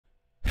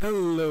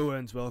Hello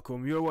and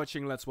welcome, you're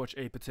watching Let's Watch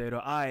a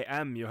Potato. I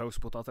am your host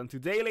Potat, and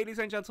today, ladies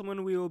and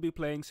gentlemen, we will be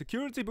playing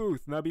Security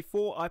Booth. Now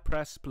before I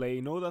press play,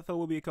 know that there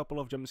will be a couple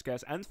of jump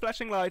scares and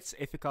flashing lights.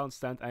 If you can't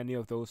stand any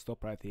of those,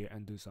 stop right here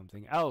and do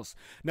something else.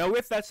 Now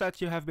with that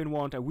said, you have been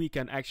warned and we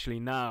can actually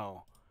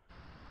now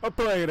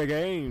play the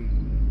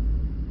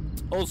game.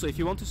 Also, if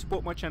you want to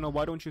support my channel,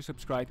 why don't you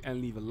subscribe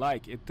and leave a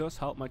like? It does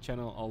help my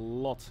channel a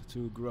lot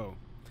to grow.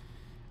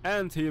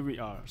 And here we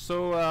are.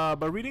 So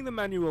by reading the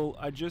manual,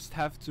 I just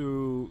have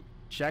to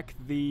check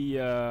the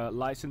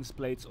license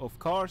plates of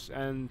cars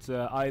and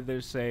either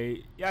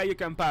say, yeah, you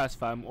can pass,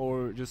 fam,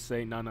 or just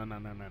say, no,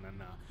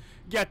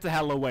 get the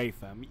hell away,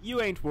 fam.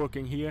 You ain't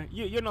working here.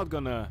 You're not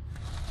gonna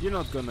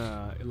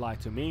lie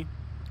to me.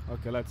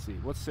 Okay, let's see.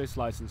 What's this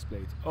license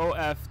plate?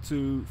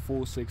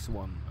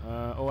 OF2461.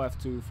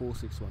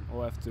 OF2461.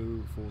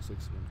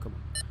 OF2461. Come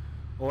on.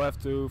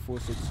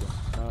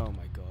 OF2461. Oh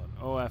my god.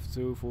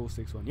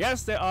 OF2461.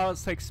 Yes, there are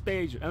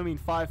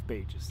 5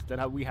 pages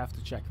that we have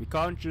to check. We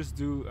can't just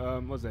do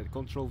what's that?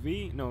 Control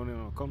V?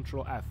 No.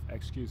 Control F.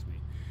 Excuse me.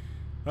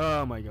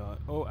 Oh my god.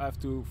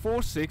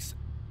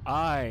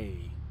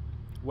 OF2461I.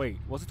 Wait,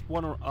 was it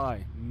 1 or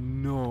I?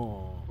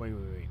 No. Wait.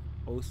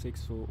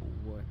 064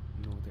 what?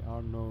 No, there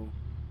are no.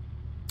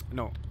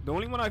 No. The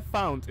only one I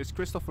found is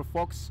Christopher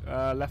Fox,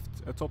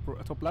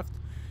 top left.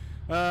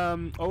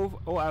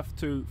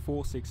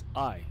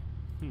 OF2461I.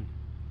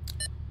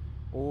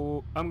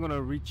 Or I'm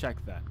gonna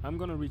recheck that. I'm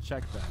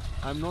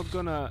not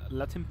gonna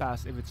let him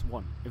pass if it's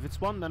 1. If it's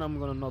 1, then I'm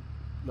gonna not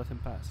let him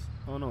pass.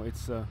 Oh no,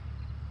 it's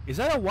is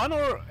that a 1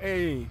 or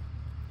an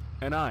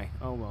I?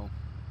 Oh well.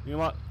 You know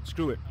what?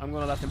 Screw it. I'm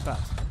gonna let him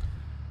pass.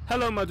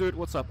 Hello, my dude.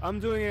 What's up?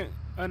 I'm doing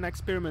an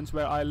experiment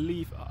where I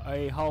leave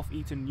a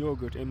half-eaten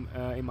yogurt in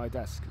my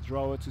desk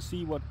drawer to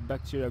see what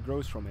bacteria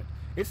grows from it.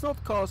 It's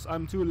not cause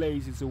I'm too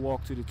lazy to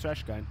walk to the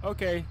trash can.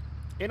 Okay,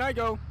 in I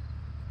go.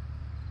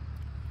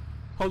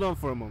 Hold on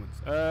for a moment.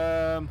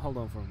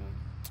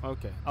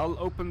 Okay, I'll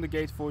open the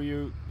gate for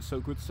you. So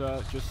good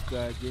sir, just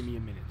give me a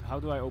minute. How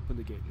do I open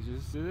the gate? Is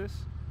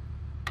this?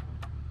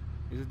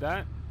 Is it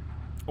that?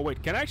 Oh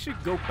wait, can I actually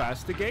go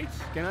past the gate?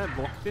 Can I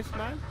block this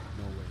man?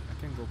 No way, I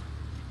can go.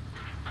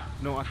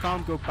 No, I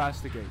can't go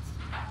past the gate.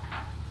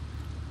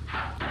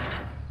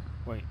 Okay.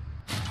 Wait.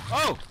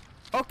 Oh!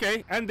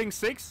 Okay, ending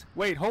 6.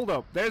 Wait, hold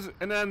up. There's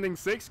an ending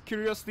 6.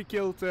 Curiosity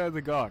killed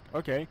the guard.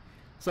 Okay.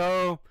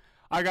 So,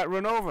 I got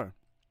run over.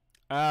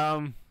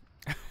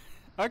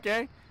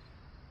 Okay.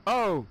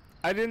 Oh,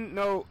 I didn't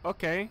know.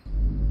 Okay.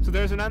 So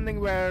there's an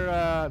ending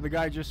where the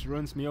guy just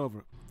runs me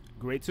over.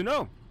 Great to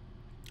know.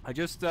 I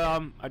just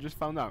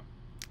found out.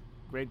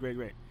 Great.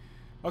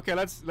 Okay,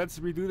 let's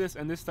redo this,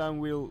 and this time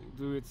we'll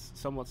do it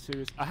somewhat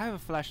serious. I have a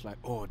flashlight.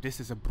 Oh,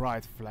 this is a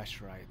bright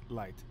flashlight.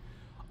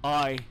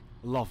 I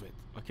love it.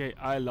 Okay,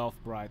 I love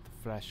bright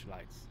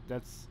flashlights.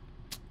 That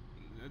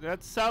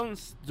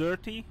sounds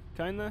dirty,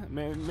 kinda.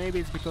 Maybe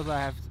it's because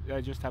I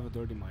just have a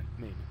dirty mind.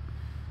 Maybe.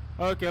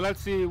 Okay,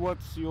 let's see what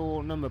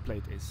your number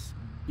plate is.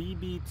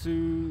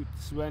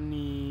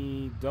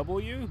 BB220W.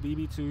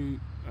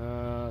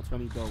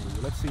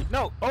 BB220W. Let's see.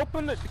 No,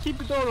 open it. Keep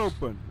the door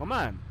open. Oh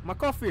man, my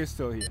coffee is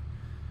still here.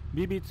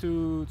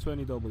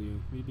 BB220W.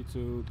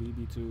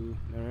 BB2.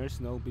 There's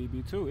no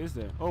BB2, is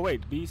there? Oh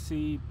wait,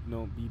 BC.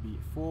 No,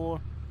 BB4.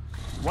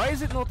 Why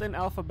is it not in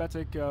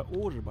alphabetic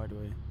order, by the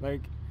way?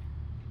 Like,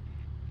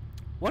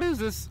 what is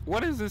this?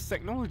 What is this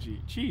technology?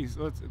 Jeez,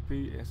 what's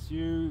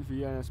PSU,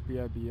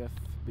 VNSPI, BF,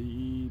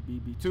 BE,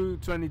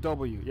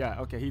 BB220W? Yeah,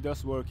 okay, he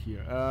does work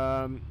here.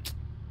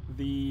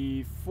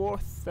 The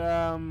fourth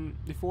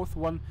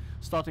one,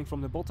 starting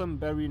from the bottom,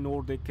 Barry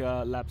Nordic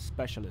Lab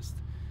Specialist.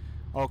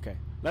 Okay,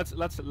 let's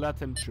let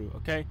him through.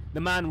 Okay,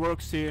 the man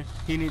works here.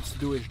 He needs to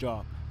do his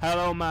job.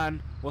 Hello,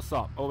 man. What's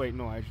up? Oh wait,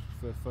 no, I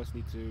first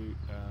need to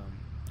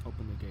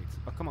open the gates.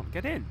 Oh come on,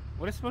 get in.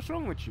 What's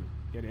wrong with you?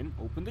 Get in.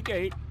 Open the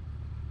gate.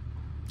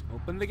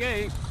 Open the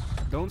gate.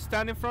 Don't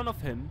stand in front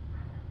of him.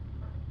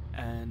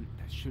 And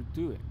that should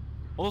do it.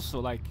 Also,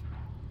 like,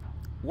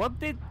 what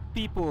did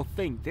people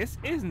think? This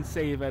isn't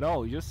safe at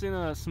all. You're just in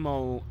a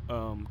small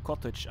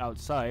cottage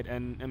outside,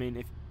 and I mean,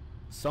 if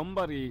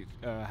somebody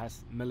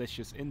has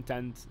malicious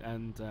intent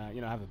and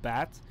you know, have a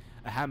bat,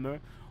 a hammer,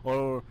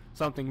 or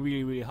something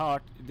really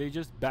hard, they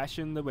just bash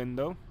in the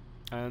window,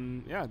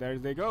 and yeah, there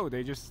they go.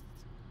 They just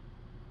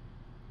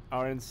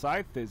are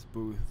inside this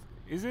booth.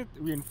 Is it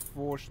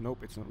reinforced?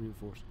 Nope, it's not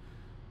reinforced.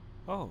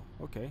 Oh,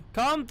 okay.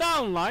 Calm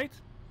down, Light.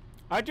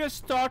 I just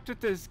started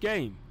this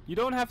game. You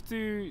don't have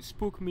to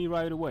spook me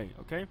right away,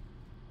 okay?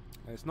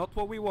 It's not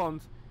what we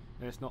want,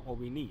 and it's not what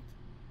we need.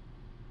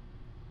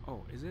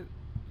 Oh, is it?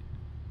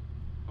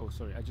 Oh,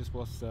 sorry. I just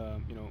was,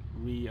 you know,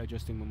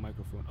 readjusting my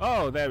microphone.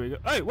 Oh, there we go.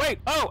 Hey, wait.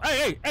 Oh,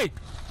 hey.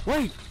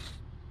 Wait.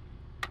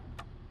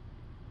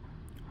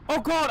 Oh,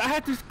 God. I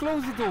had to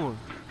close the door.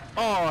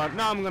 Oh,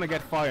 now I'm gonna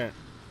get fired.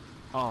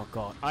 Oh,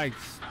 God.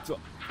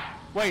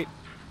 Wait.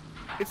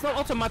 It's not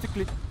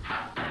automatically...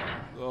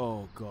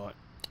 Oh, God.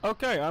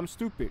 Okay, I'm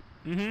stupid.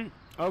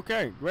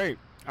 Okay, great.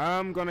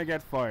 I'm gonna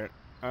get fired.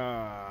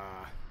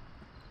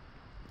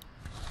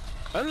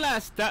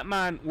 Unless that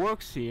man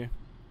works here,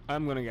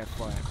 I'm gonna get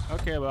fired.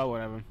 Okay, well,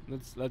 whatever.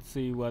 Let's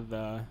see what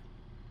the...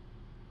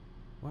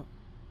 What?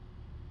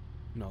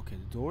 No, okay,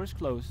 the door is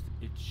closed.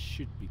 It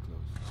should be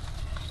closed.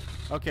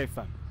 Okay,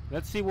 fine.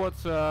 Let's see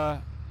what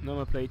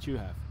number plate you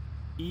have.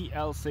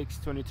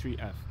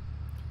 EL623F.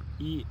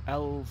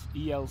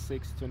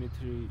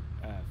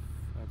 EL623F.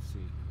 Let's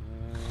see.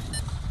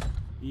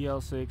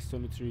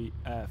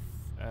 EL623F.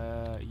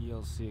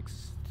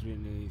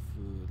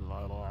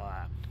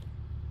 EL623.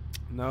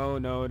 No,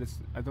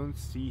 I don't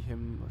see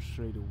him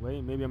straight away.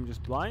 Maybe I'm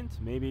just blind.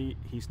 Maybe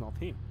he's not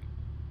here.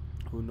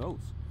 Who knows?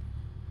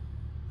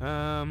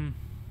 No,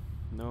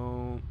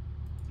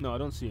 I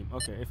don't see him.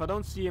 Okay, if I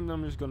don't see him, then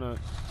I'm just gonna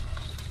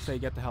say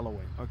get the hell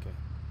away. Okay,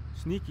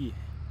 sneaky.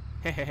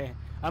 Hehehe.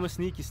 I'm a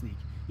sneaky sneak.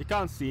 You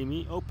can't see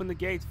me. Open the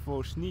gate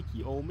for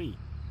sneaky or me.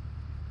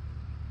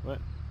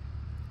 What?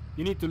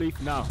 You need to leave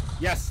now.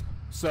 Yes,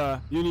 sir.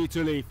 You need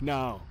to leave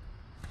now.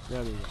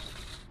 There we go.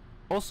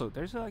 Also,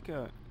 there's like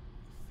a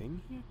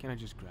thing here. Can I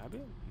just grab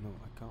it? No,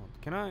 I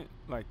can't. Can I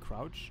like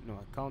crouch? No,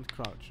 I can't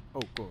crouch.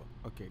 Oh, cool.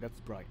 Okay, that's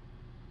bright.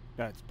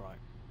 That's bright.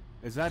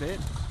 Is that it?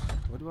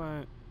 What do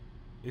I...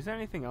 Is there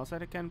anything else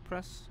that I can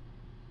press?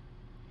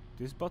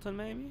 This button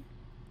maybe?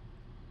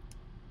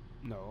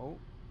 No.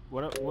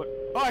 What? Oh,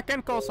 I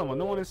can call someone.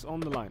 No one is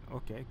on the line.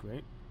 Okay,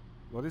 great.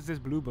 What is this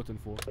blue button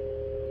for?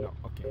 No,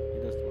 okay.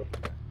 It doesn't work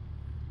like that.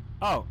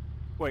 Oh,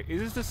 wait.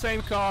 Is this the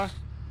same car?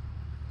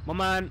 My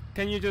man,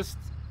 can you just...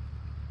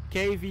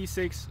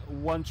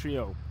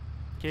 KV6130.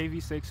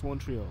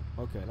 KV6130.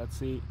 Okay, let's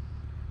see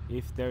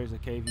if there is a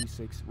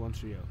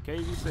KV6130.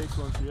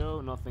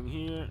 KV6130, nothing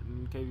here.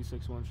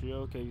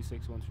 KV6130,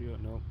 KV6130,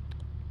 no.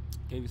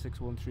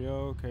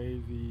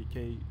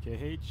 KV6130,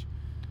 KH.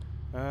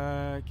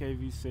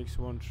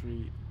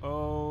 KV6130.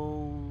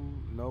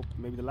 Nope.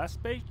 Maybe the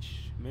last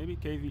page. Maybe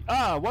KV.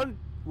 One.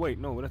 Wait,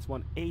 no, that's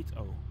 180.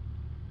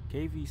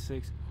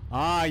 KV6.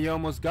 You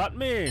almost got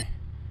me.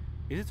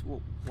 Is it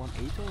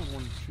 180 or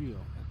 130? I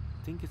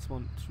think it's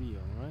 130,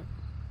 right?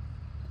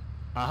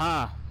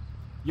 Aha!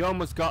 You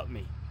almost got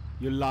me.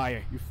 You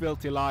liar. You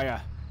filthy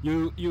liar.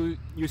 You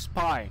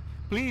spy.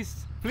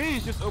 Please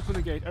just open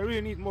the gate. I really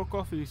need more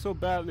coffee so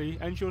badly,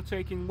 and you're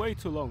taking way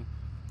too long.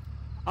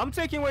 I'm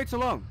taking way too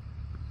long.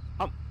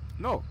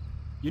 No.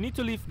 You need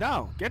to leave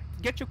now.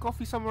 Get your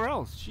coffee somewhere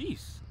else.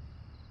 Jeez.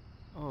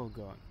 Oh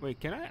god. Wait,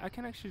 can I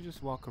can actually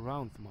just walk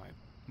around my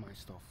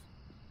stuff.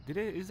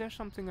 Is there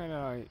something that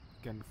I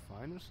can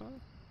find or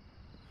something?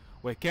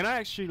 Wait, can I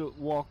actually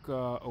walk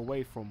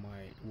away from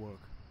my work?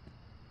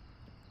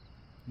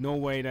 No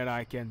way that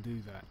I can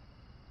do that.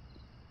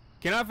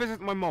 Can I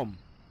visit my mom?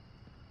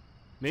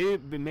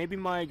 Maybe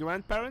my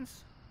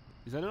grandparents?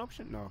 Is that an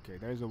option? No, okay,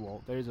 there's a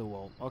wall. There is a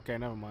wall. Okay,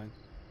 never mind.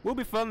 Will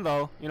be fun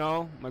though, you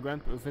know,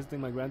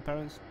 visiting my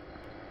grandparents.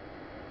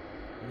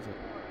 What is it?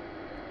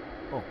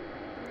 Oh.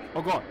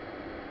 Oh god.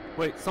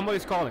 Wait,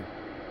 somebody's calling.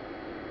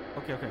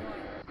 Okay.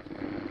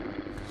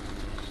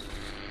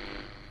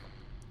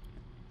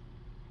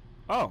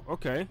 Oh,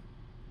 okay.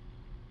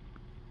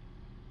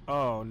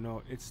 Oh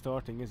no, it's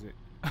starting, is it?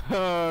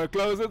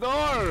 Close the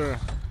door!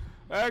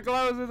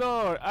 Close the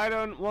door! I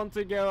don't want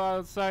to go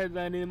outside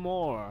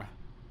anymore.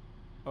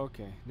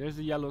 Okay, there's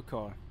a yellow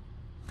car.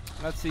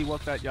 Let's see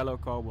what that yellow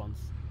car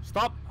wants.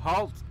 Stop!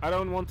 Halt! I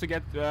don't want to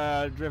get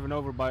driven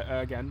over by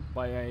again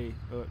by a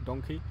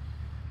donkey.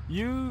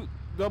 UW8120.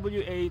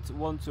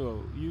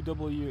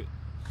 UW8?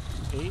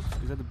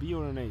 Is that a B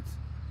or an 8?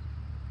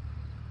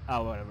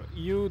 Ah, whatever.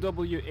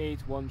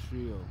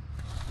 UW8130.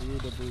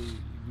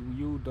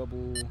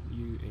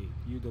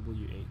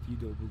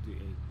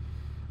 UW8.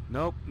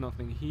 Nope,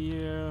 nothing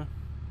here.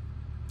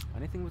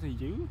 Anything with a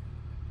U?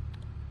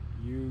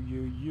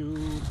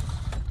 U.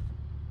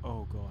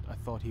 Oh god, I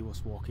thought he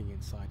was walking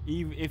inside.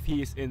 Even if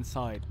he is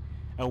inside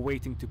and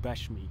waiting to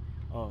bash me.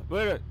 Oh,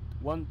 wait,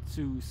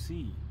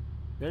 12C.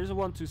 There's a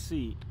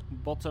 12C,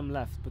 bottom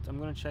left, but I'm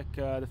gonna check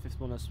the fifth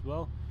one as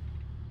well.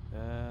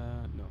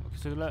 No. Okay,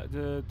 so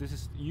this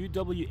is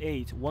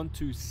UW8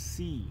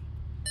 12C.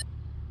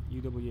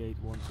 UW8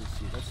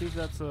 12C. Let's see if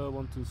that's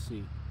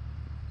 12C.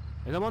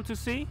 Is that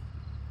 12C?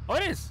 Oh,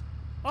 it is.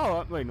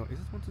 Oh, wait, no. Is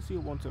it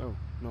 12C or 12?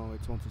 No,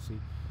 it's 12C.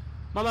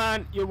 My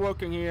man, you're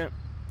working here.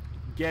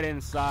 Get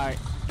inside.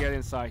 Get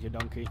inside, you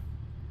donkey.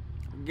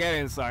 Get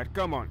inside.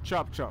 Come on,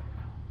 chop.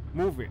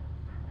 Move it.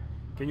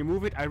 Can you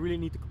move it? I really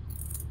need to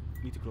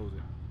close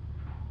it.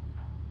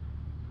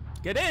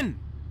 Get in.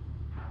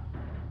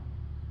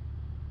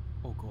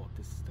 Oh god,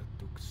 that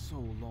took so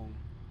long.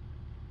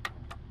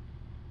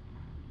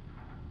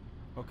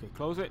 Okay,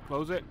 close it.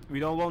 We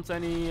don't want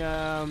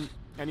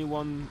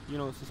anyone, you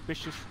know,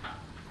 suspicious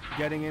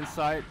getting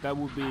inside. That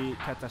would be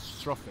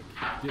catastrophic.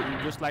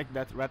 Just like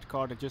that red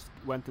car that just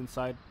went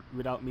inside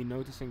without me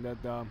noticing that.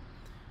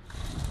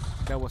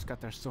 That was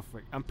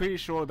catastrophic. I'm pretty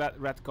sure that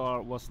red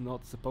car was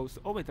not supposed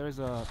to. Oh wait, there is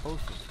a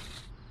poster.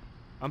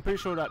 I'm pretty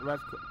sure that red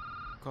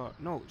car.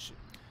 No,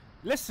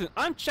 listen,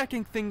 I'm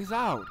checking things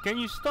out. Can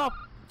you stop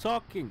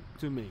talking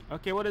to me?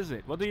 Okay, what is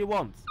it? What do you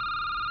want?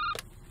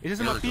 Is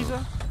this my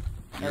pizza?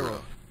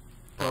 Error.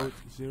 Code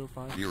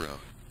 05. 0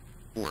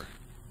 4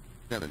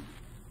 7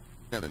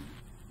 7.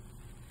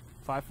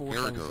 5 4 Error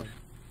 7 code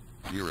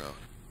 7. 0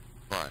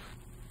 5.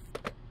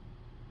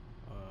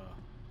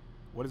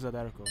 What is that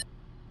error code?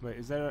 Wait,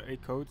 is there a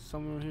code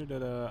somewhere here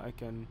that I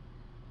can?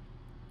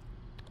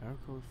 Error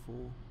code 4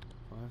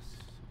 5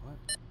 what?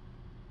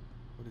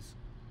 What is?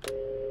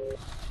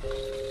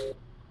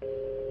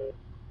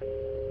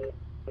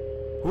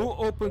 Who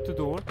opened the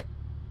door?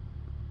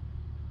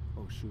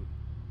 Oh shoot!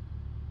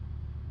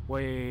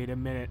 Wait a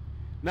minute!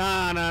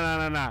 Nah.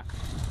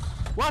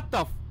 What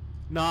the?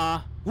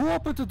 Nah. Who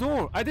opened the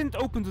door? I didn't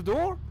open the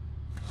door.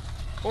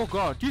 Oh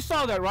god! You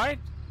saw that, right?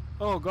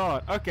 Oh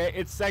god. Okay,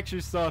 it's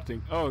actually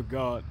starting. Oh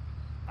god.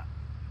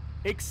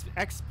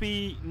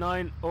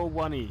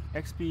 XP901E.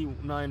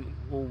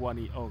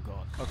 XP901E. Oh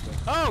god. Okay.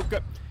 Oh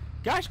god.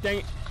 Gosh dang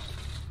it.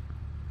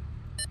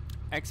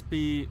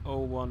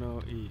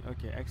 XP010E.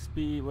 Okay,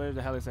 XP. Where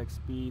the hell is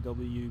XP?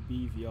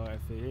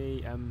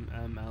 WBVRFAA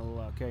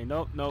MML. Okay,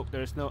 no,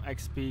 there's no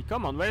XP.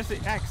 Come on, where's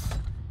the X?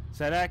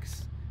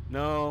 ZX?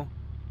 No,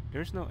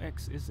 there's no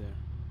X, is there?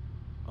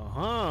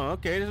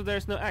 Okay, so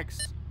there's no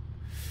X.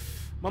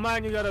 My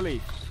man, you gotta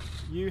leave.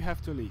 You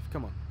have to leave.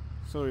 Come on.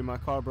 Sorry, my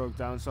car broke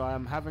down, so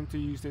I'm having to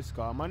use this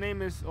car. My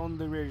name is on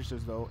the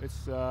registers though.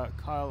 It's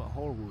Kyle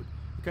Horwood.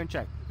 You can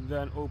check.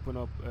 Then open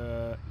up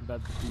that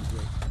great.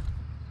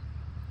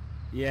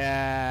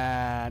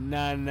 Yeah,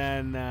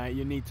 nah.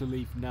 You need to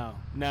leave now.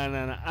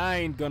 Nah. I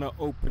ain't gonna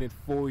open it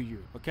for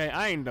you. Okay,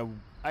 I ain't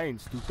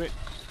stupid.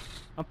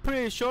 I'm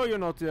pretty sure you're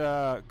not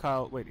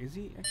Kyle. Wait, is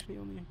he actually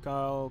on here?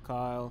 Kyle.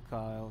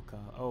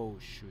 Oh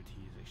shoot,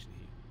 he is actually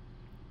here.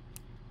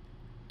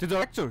 The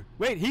director.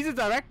 Wait, he's a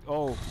director.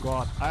 Oh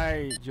god,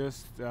 I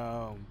just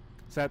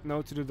said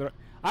no to the director.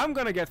 I'm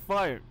gonna get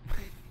fired.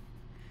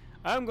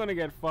 I'm gonna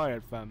get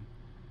fired, fam.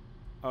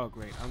 Oh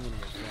great, I'm gonna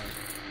get fired.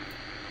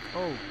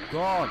 Oh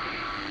god.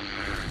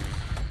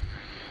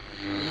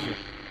 What is it?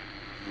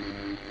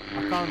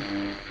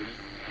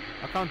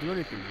 I can't do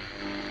anything.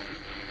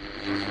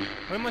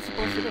 What am I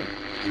supposed to do?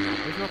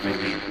 There's nothing.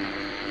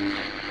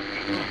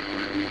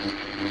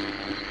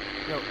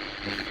 Oh. Yo,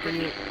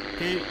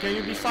 can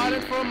you be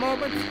silent for a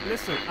moment?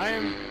 Listen, I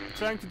am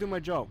trying to do my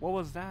job. What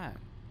was that?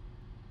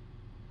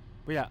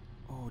 But yeah,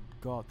 oh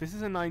god, this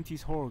is a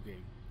 90s horror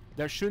game.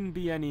 There shouldn't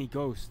be any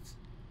ghosts,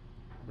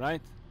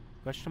 right?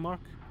 Question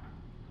mark?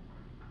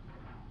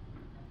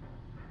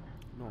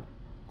 No,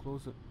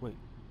 close it. Wait,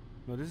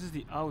 no, this is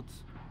the out.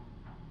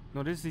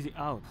 No, this is the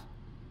out.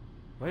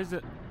 Where is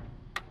it?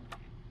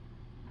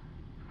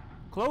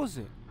 Close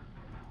it.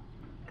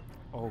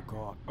 Oh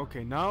god.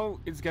 Okay, now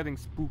it's getting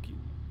spooky.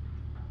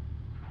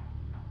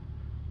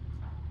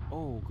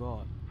 Oh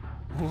god.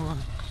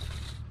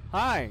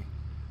 Hi.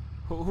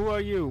 Who are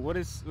you?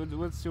 What's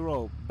your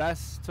role?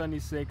 Bass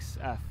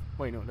 26F.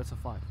 Wait, no, that's a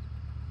 5.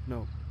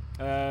 No.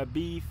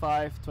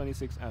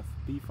 B526F.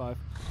 B5265.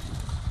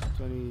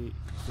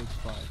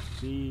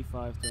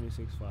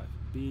 B5265.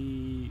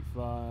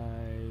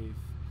 B5.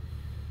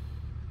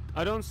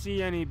 I don't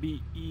see any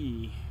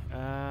BE.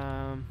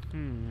 B5265.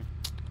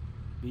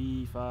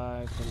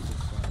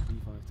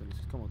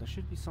 B526. Come on, there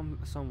should be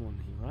someone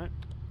here, right?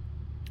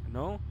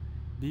 No.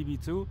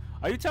 BB2.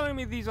 Are you telling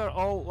me these are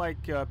all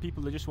like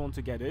people that just want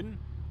to get in?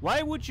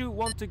 Why would you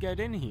want to get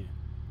in here?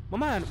 My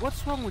man,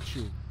 what's wrong with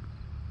you?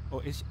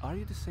 Oh, are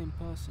you the same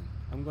person?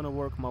 I'm gonna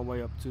work my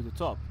way up to the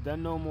top.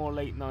 Then no more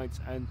late nights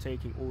and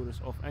taking orders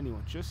off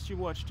anyone. Just you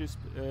watch this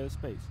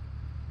space.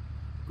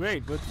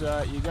 Great, but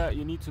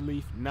you need to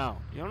leave now.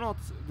 You're not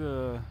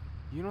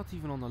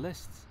even on the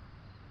list.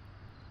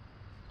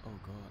 Oh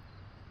god.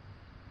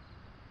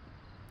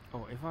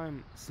 Oh, if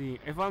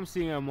I'm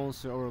seeing a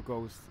monster or a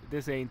ghost,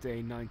 this ain't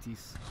a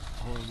 90s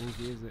horror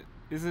movie, is it?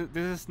 This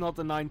is not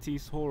a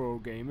 90s horror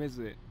game, is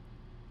it?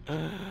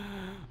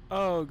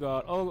 Oh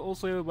god. Oh,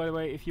 also, by the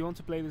way, if you want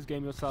to play this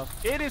game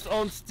yourself, it is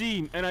on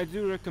Steam, and I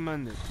do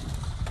recommend it.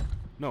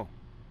 No.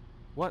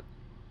 What?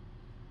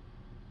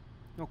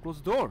 No,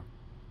 close the door.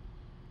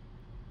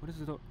 What is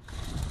the door?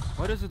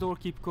 Why does the door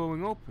keep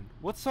going open?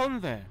 What's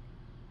on there?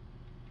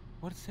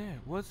 What's there?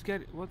 What's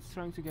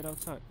trying to get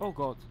outside? Oh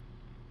god.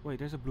 Wait,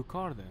 there's a blue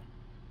car there.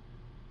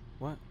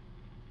 What?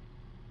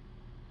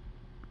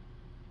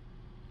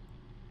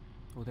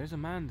 Oh, there's a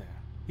man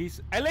there.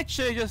 He's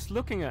literally just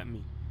looking at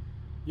me.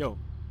 Yo,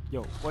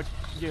 what?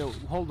 Yo,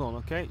 hold on,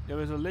 okay?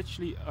 There is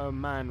literally a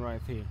man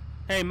right here.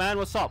 Hey man,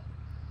 what's up?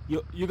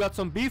 You got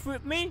some beef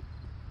with me?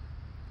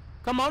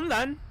 Come on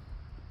then.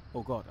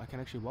 Oh god, I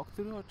can actually walk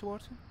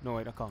towards him? No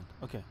wait, I can't.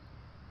 Okay.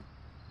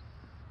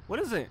 What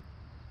is it?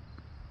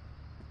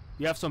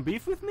 You have some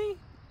beef with me?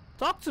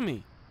 Talk to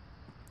me.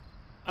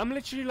 I'm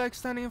literally like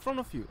standing in front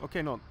of you.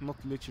 Okay, not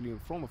literally in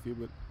front of you,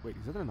 but wait,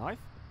 is that a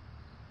knife?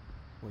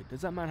 Wait,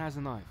 does that man has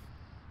a knife?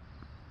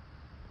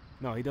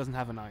 No, he doesn't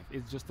have a knife.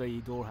 It's just a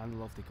door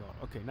handle of the car.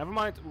 Okay, never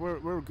mind.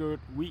 We're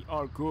good. We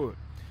are good.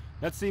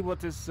 Let's see what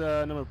this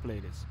number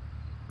plate is.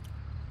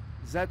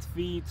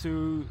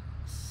 ZV276M.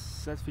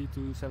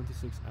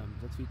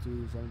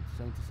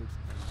 ZV276M.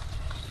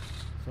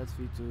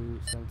 ZV2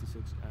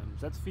 76M.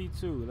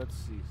 ZV2, let's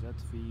see.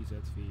 ZV.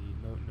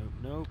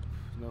 Nope.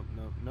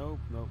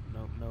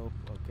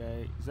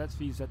 Okay.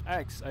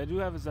 ZX. I do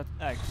have a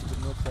ZX, but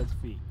not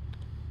ZV.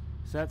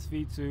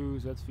 ZV2.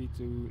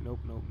 Nope.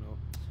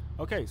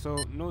 Okay, so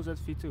no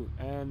ZV2.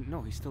 And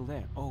no, he's still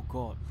there. Oh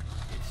god.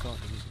 It's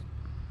starting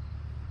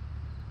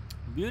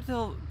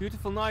again.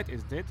 Beautiful night,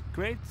 isn't it?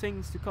 Great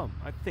things to come,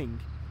 I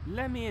think.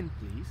 Let me in,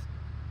 please.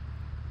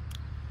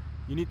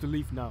 You need to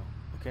leave now,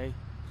 okay?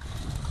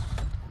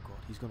 Oh god,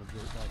 he's gonna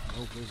die.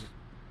 No, please.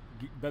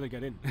 Better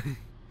get in.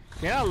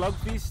 Can I lock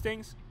these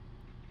things?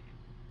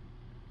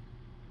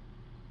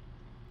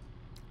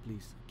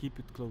 Please, keep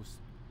it close.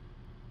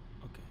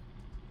 Okay.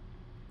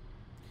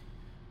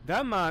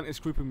 That man is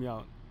creeping me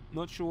out.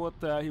 Not sure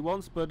what he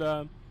wants,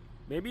 but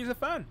maybe he's a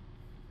fan.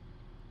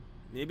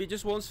 Maybe he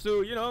just wants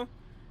to, you know,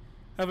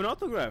 have an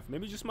autograph.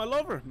 Maybe just my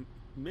lover.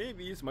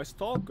 Maybe he's my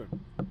stalker.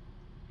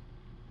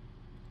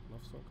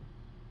 Love stalker.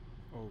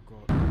 Oh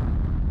god.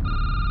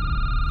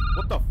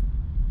 What the f—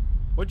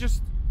 what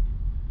just—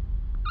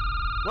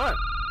 what?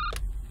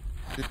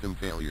 System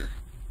failure.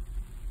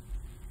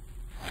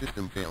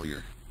 System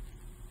failure.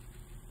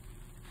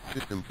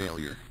 System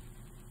failure.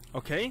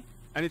 Okay.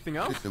 Anything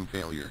else? System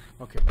failure.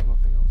 Okay, no,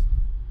 nothing else.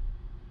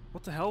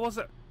 What the hell was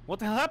that? What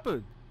the hell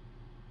happened?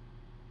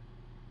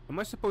 Am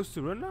I supposed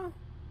to run now?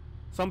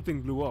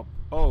 Something blew up.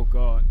 Oh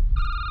god.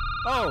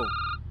 Oh!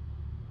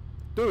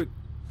 Dude!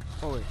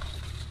 Oh wait.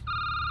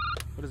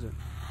 What is it?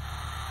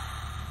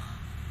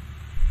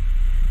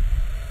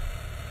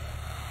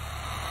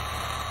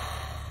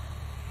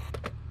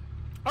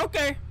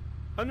 Okay!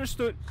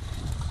 Understood.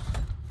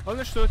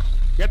 Understood.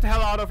 Get the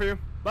hell out of here.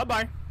 Bye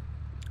bye.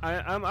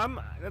 I'm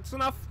that's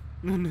enough.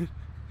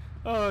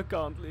 Oh, I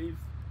can't leave.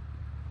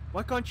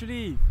 Why can't you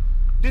leave?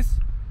 This—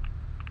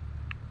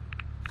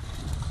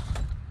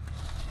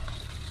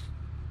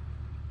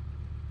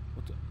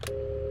 what the—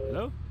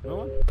 hello? No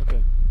one?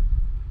 Okay.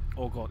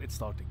 Oh god, it's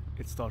starting.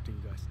 It's starting,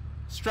 you guys.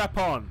 Strap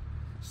on.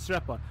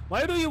 Strap on.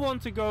 Why do you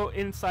want to go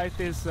inside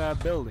this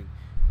building?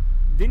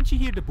 Didn't you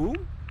hear the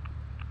boom?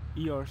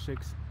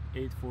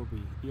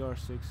 ER684B.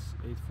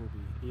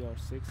 ER684B.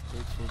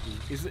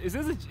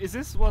 ER684B. Is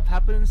this what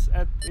happens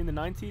in the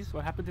 90s?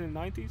 What happened in the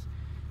 90s?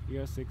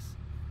 ER6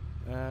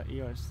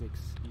 64B.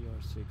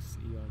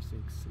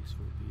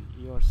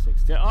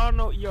 ER6. There are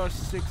no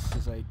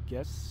ER6s, I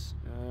guess.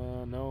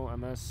 No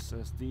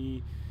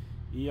MSSD.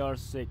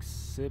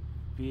 ER6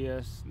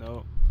 CPS.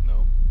 No.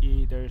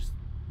 There's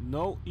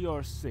no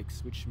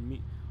ER6, which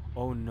me—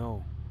 oh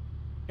no.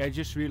 I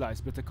just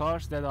realized, but the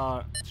cars that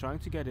are trying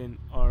to get in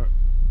are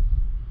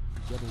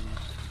getting—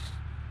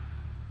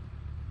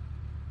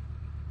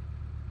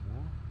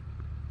 what?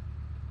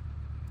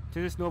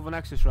 Today's no one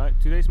access, right?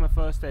 Today's my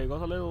first day.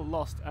 Got a little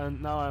lost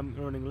and now I'm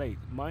running late.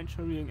 Mind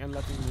hurrying and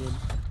letting me in?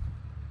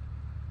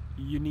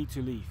 You need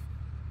to leave.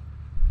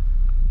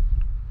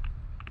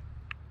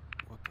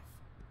 What the f—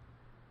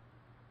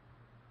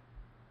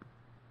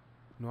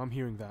 no, I'm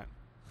hearing that.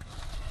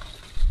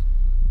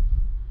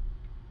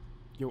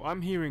 Yo,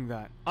 I'm hearing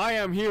that. I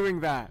am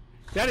hearing that.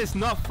 That is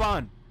not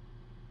fun.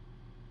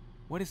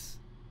 What is—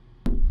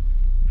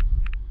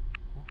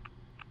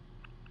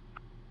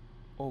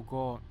 oh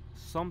god,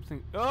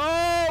 something—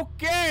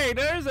 okay,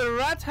 there's a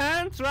rat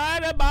hand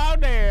right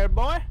about there,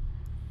 boy.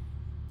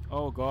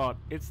 Oh god,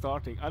 it's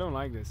starting. I don't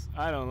like this.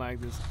 I don't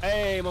like this.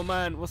 Hey, my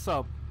man, what's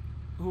up?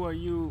 Who are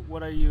you?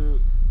 What are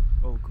you?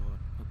 Oh god,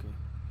 okay.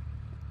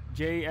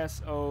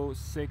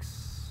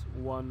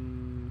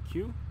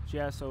 JSO61Q?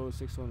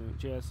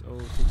 JSO61Q.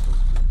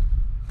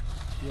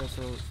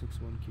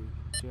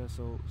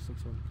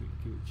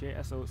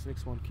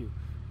 JSO61Q.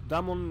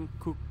 Damon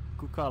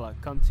Kukala,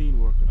 canteen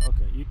worker.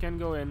 Okay, you can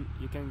go in.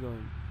 You can go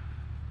in.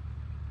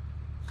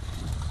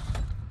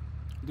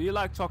 Do you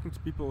like talking to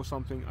people or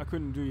something? I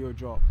couldn't do your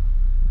job.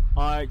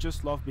 I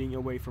just love being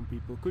away from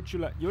people. Could you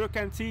let— you're a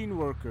canteen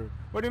worker.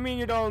 What do you mean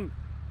you don't—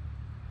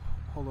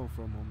 hold on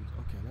for a moment.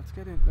 Okay, let's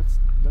get in. Let's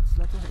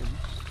let her in.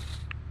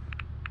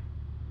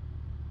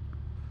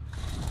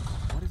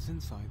 What is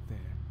inside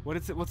there? What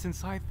is it? What's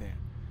inside there?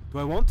 Do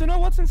I want to know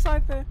what's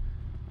inside there?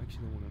 I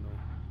actually don't want to know.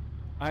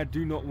 I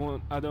do not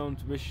want— I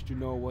don't wish to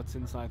know what's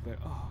inside there.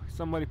 Oh,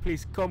 somebody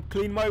please come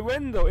clean my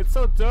window. It's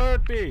so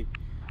dirty.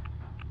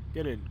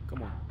 Get in.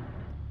 Come on.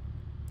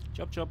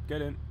 Chop chop.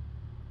 Get in.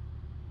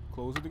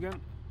 Close it again.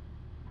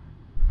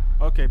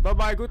 Okay, bye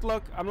bye. Good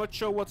luck. I'm not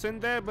sure what's in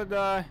there, but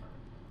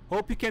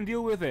hope you can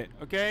deal with it.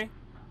 Okay?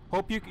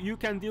 Hope you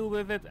can deal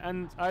with it,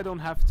 and I don't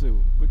have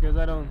to, because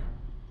I don't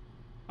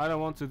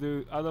want to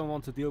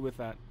deal with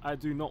that. I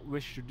do not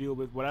wish to deal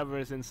with whatever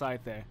is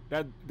inside there.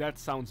 That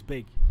sounds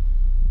big.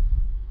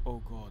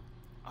 Oh god.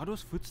 Are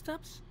those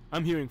footsteps?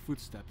 I'm hearing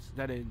footsteps.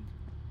 That end.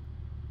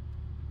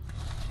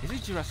 Is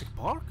it Jurassic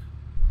Park?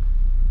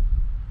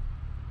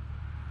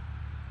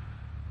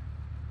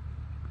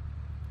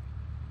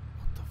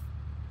 What the f—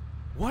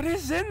 what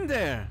is in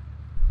there?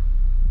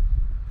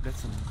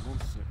 That's a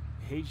monster.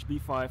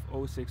 HB5060.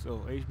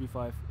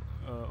 HB5060.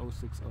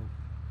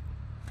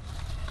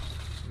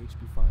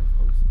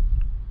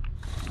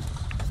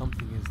 HB5060.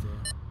 something is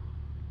there.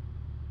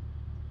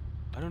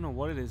 I don't know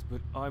what it is, but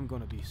I'm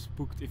gonna be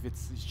spooked if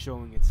it's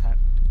showing its head.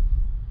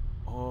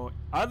 Oh,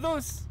 are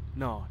those?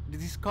 No,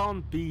 this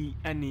can't be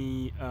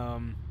any. I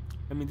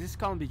mean, this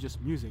can't be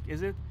just music,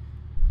 is it?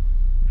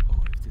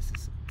 Oh, if this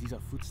is, these are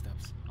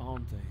footsteps,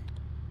 aren't they?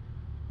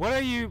 What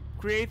are you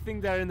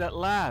creating there in that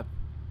lab?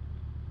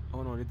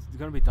 Oh no, it's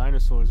gonna be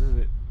dinosaurs, is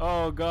it?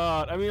 Oh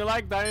god, I mean, I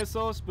like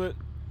dinosaurs, but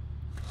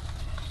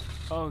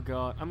oh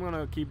god, I'm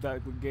gonna keep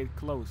that gate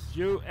closed.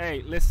 You,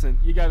 hey, listen,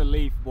 you gotta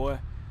leave, boy.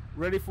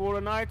 Ready for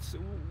the night?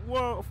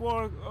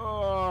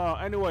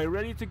 Anyway,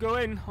 ready to go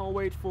in? I'll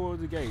wait for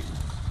the gate.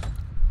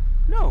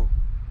 No,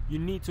 you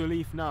need to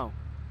leave now.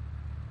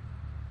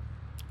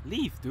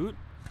 Leave, dude.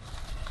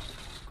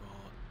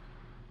 God.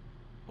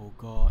 Oh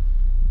god.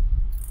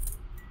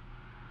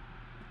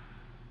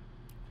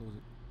 Close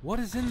it. What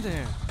is in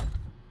there?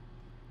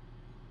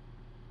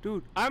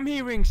 Dude, I'm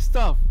hearing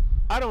stuff.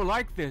 I don't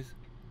like this.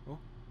 Oh.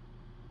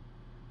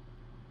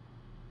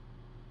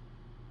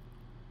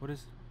 What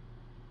is?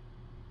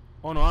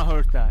 Oh no, I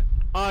heard that.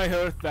 I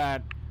heard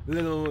that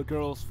little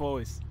girl's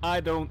voice. I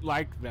don't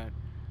like that.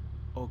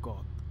 Oh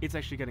god. It's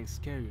actually getting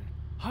scarier.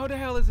 How the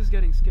hell is this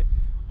getting scary?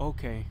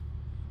 Okay.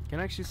 Can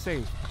I actually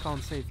save? I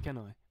can't save, can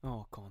I?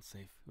 Oh, I can't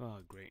save.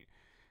 Oh, great.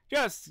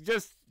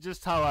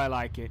 Just how I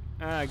like it.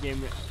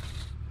 Game it.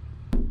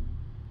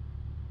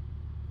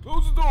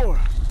 Close the door.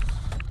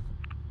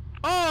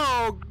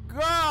 Oh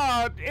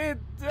god, it.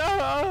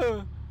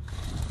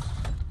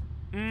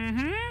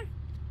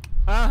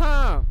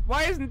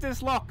 Why isn't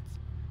this locked?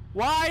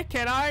 Why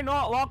can I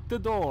not lock the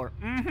door?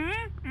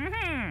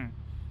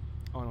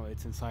 Oh no,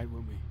 it's inside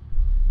with me.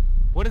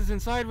 What is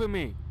inside with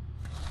me?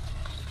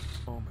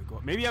 Oh my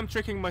god. Maybe I'm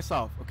tricking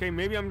myself. Okay,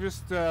 maybe I'm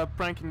just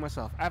pranking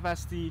myself.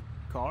 FSD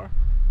car?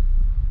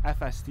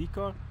 FSD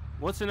car?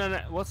 What's an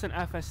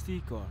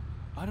FSD car?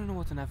 I don't know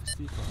what an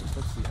FSD car is.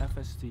 Let's see.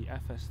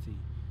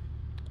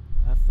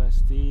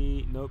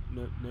 FSD. Nope.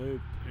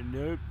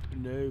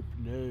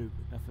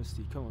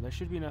 FSD. Come on, there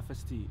should be an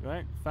FSD,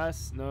 right?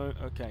 Fast. No.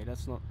 Okay,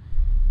 that's not.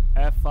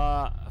 Come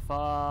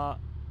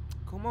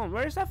on,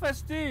 where's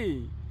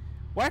FSD?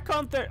 Why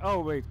can't there?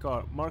 Oh wait,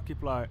 car.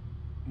 Markiplier.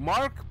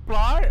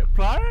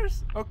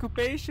 Pliers?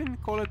 Occupation?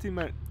 Quality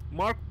man.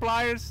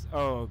 Markipliers?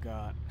 Oh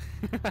god.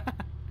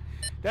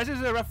 That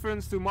is a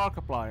reference to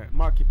Markiplier.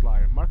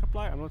 Markiplier?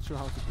 I'm not sure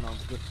how to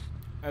pronounce it, but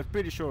I'm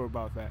pretty sure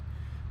about that.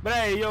 But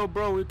hey, yo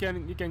bro, you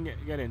can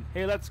get in.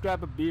 Hey, let's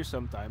grab a beer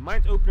sometime.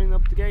 Mind opening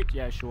up the gate?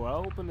 Yeah, sure.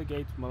 I'll open the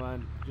gate, my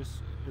man.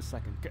 Just a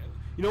second.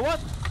 You know what?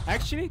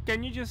 Actually,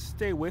 can you just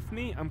stay with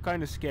me? I'm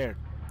kinda scared.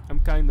 I'm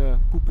kinda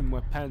pooping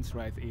my pants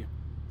right here.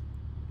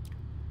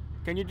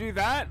 Can you do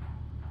that?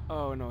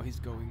 Oh no, he's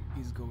going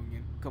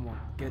in. Come on,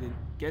 get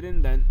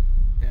in then.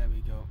 There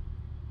we go.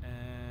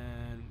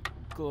 And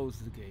close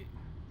the gate.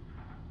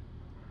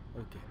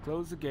 Okay,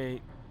 close the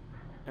gate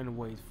and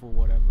wait for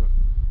whatever.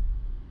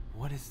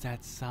 What is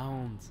that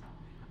sound?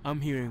 I'm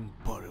hearing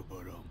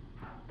ba-da-ba-dum.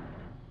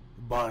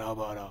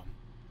 Ba-da-ba-dum.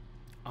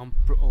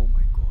 Oh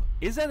my god.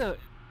 Is that a...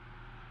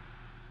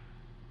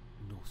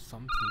 No,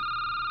 something.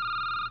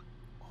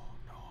 Oh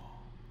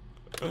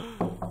no.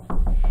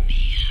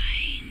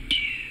 Behind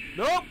you.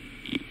 Nope.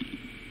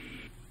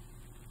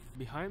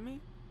 Behind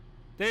me?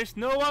 There's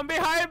no one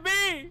behind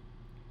me!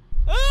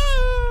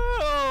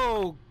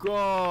 Oh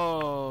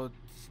god.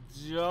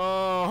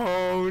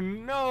 Oh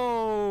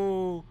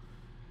no.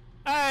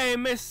 Hey,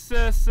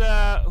 Mrs.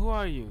 Who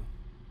are you?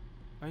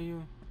 Are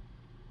you?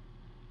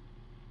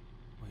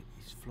 Wait,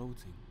 he's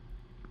floating.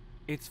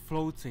 It's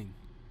floating.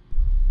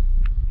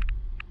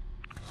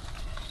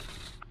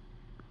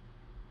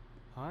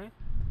 Hi?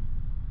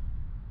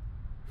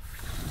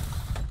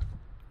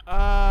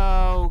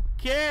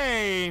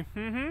 Okay.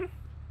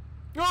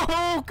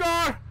 Oh,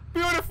 car!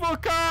 Beautiful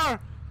car!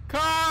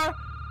 Car!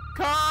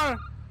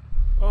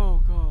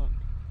 Oh god.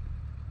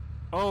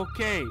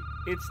 Okay,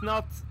 it's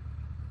not.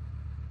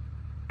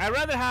 I'd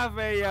rather have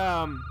a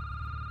Oh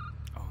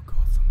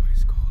god,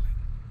 somebody's calling.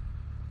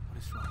 What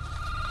is wrong?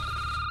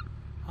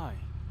 Hi.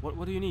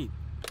 What do you need?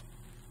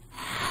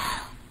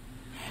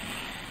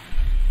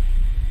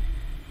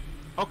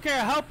 Okay,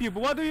 I'll help you,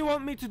 but what do you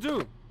want me to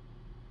do?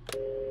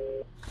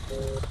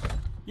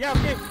 Yeah,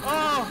 okay.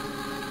 Oh!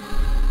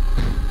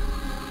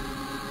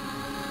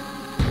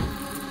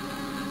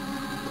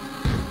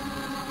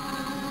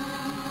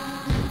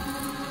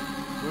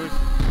 Where's...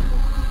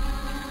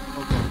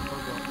 Oh god.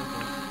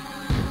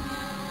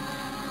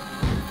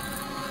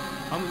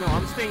 No,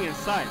 I'm staying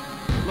inside.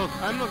 Look,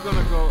 I'm not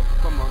gonna go...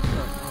 Come on,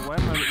 start. Oh, why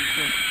am I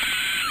looking?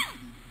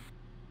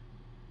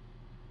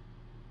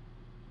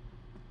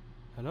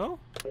 Hello?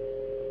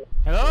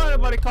 Hello,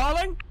 anybody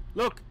calling?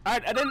 Look, I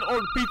didn't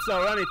order pizza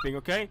or anything,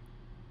 okay?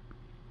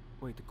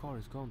 Wait, the car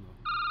is gone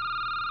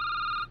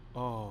though.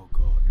 Oh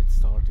god, it's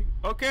starting.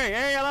 Okay,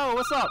 hey, hello,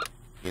 what's up?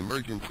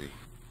 Emergency.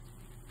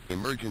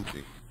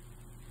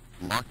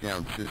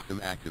 Lockdown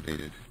system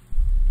activated.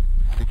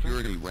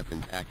 Security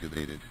weapons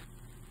activated.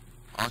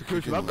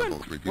 Oxygen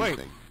levels reducing.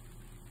 Wait.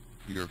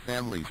 Your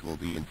families will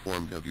be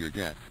informed of your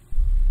death.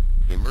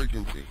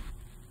 Emergency.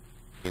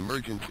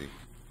 Emergency.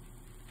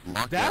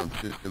 Lockdown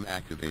Death? system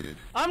activated.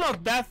 I'm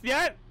not death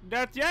yet.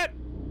 Death yet?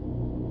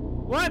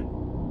 What?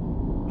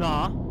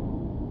 Nah.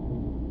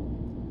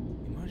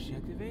 Emergency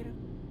activated?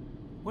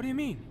 What do you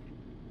mean?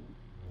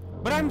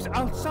 But I'm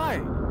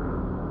outside.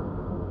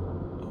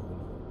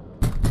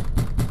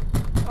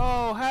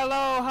 Oh,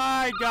 hello,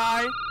 hi,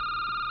 guy.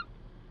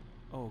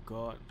 Oh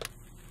God.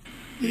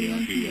 They are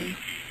here.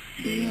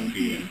 They are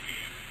here.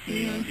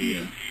 They are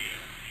here.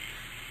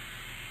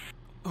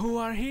 Who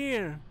are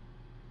here?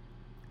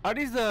 Are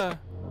these the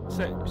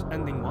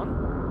ending one?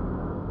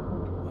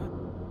 What?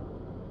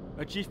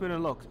 Achievement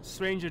unlocked.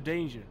 Stranger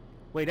danger.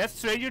 Wait, that's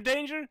stranger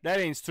danger? That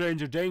ain't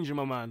stranger danger,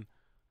 my man.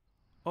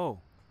 Oh,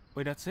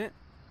 wait, that's it?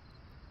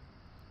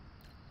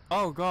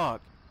 Oh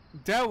God,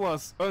 that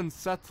was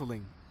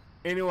unsettling.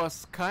 And it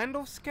was kind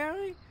of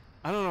scary?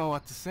 I don't know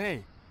what to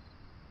say.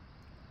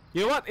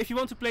 You know what? If you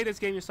want to play this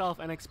game yourself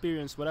and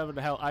experience whatever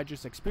the hell I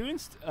just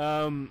experienced,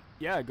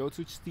 yeah, go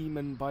to Steam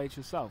and buy it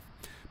yourself.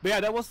 But yeah,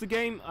 that was the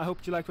game. I hope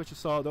you liked what you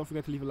saw. Don't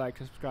forget to leave a like,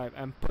 subscribe,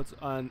 and put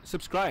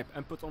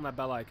on that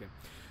bell icon,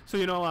 so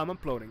you know I'm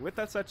uploading. With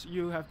that said,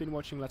 you have been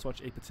watching Let's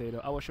Watch a Potato.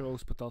 I was your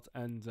host Potat,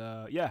 and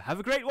yeah, have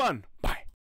a great one.